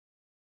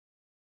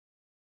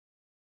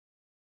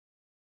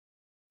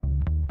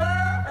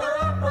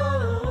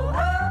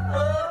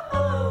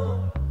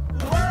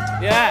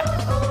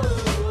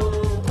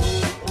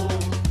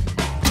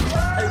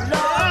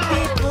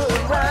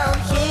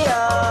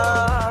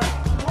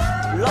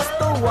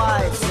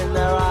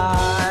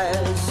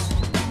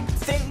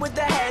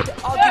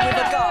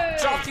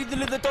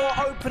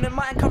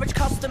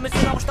the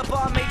missing old the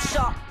bar made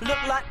sharp. Look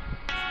like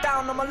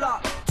down on my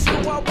luck.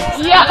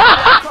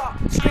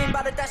 Screamed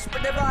by the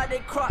desperate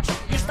divided crutch.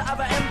 Used to have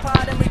an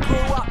empire, then we grew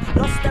up.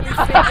 Lost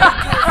everything.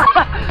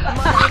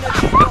 Money in the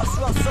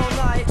jukebox, rocks all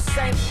night.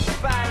 Same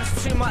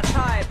bands, too much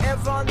hype.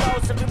 Everyone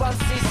knows, everyone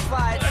sees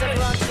fights.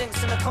 Everyone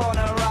thinks in the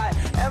corner, right?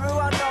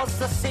 Everyone knows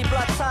to see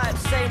blood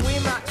types. Same we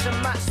match and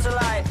match to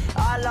light.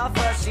 I love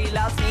her, she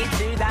loves me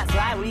too. That's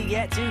why we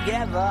get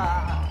together.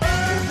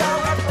 Now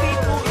have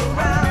people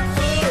around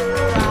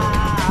here. I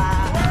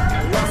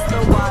lost the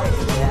white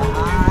in their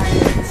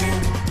eyes.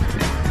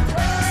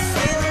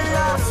 See the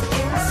lost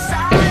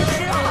inside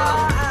your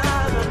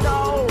heart. And no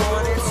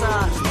one is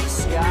touch the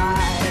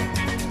sky.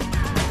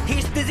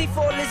 He's dizzy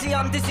for Lizzie,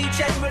 I'm dizzy.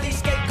 Generally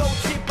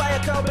scapegoated by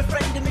a girl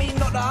befriending me.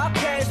 Not that I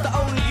care, it's the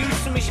only use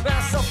for me. She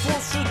bounced off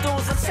walls through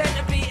doors, I tend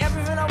to be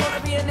everything I want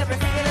to be and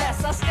everything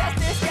less. I scarce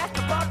this.